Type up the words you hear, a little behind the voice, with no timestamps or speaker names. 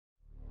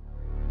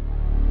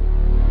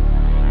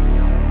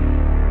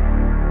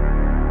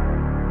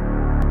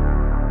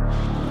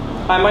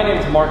Hi, my name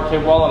is Mark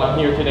Kidwell and I'm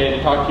here today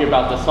to talk to you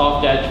about the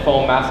Soft Edge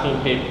Foam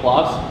Masking Tape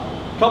Plus.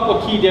 A couple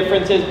of key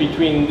differences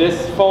between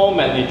this foam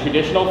and the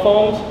traditional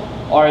foams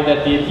are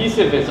that the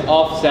adhesive is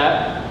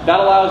offset. That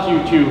allows you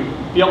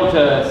to be able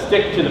to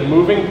stick to the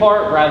moving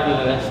part rather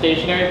than the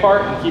stationary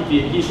part and keep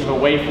the adhesive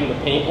away from the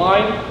paint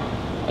line.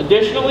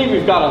 Additionally,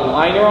 we've got a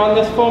liner on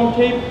this foam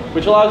tape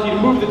which allows you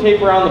to move the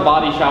tape around the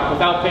body shop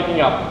without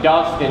picking up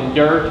dust and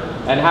dirt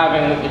and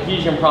having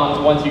adhesion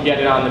problems once you get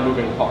it on the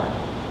moving part.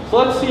 So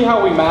let's see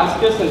how we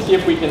mask this and see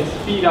if we can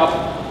speed up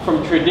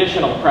from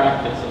traditional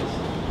practices.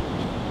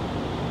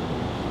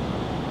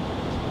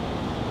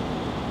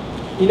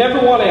 You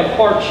never want to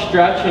impart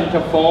stretch into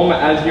foam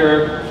as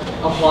you're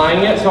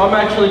applying it, so I'm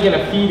actually going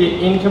to feed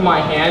it into my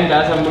hand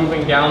as I'm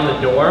moving down the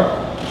door.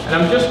 And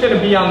I'm just going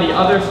to be on the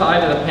other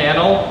side of the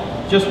panel,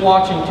 just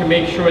watching to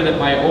make sure that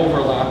my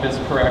overlap is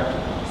correct,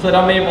 so that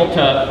I'm able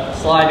to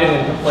slide it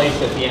into place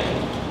at the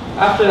end.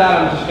 After that,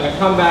 I'm just going to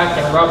come back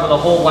and rub the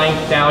whole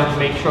length down to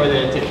make sure that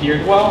it's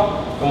adhered well,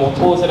 and we'll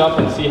close it up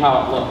and see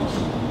how it looks.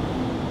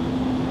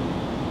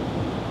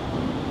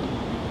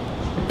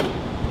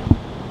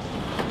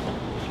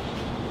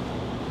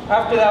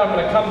 After that, I'm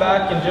going to come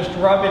back and just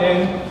rub it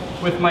in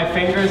with my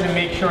fingers and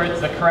make sure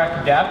it's the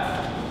correct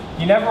depth.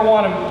 You never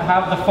want to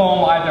have the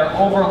foam either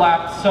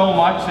overlap so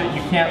much that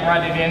you can't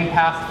run it in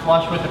past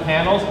flush with the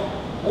panels,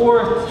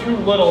 or too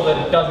little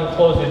that it doesn't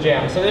close the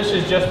jam. So this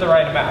is just the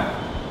right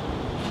amount.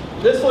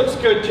 This looks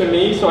good to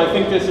me, so I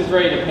think this is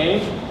ready to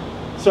paint.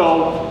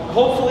 So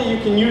hopefully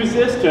you can use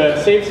this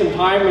to save some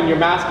time in your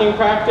masking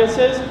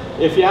practices.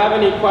 If you have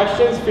any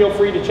questions, feel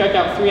free to check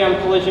out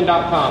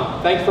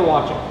 3mcollision.com. Thanks for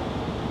watching.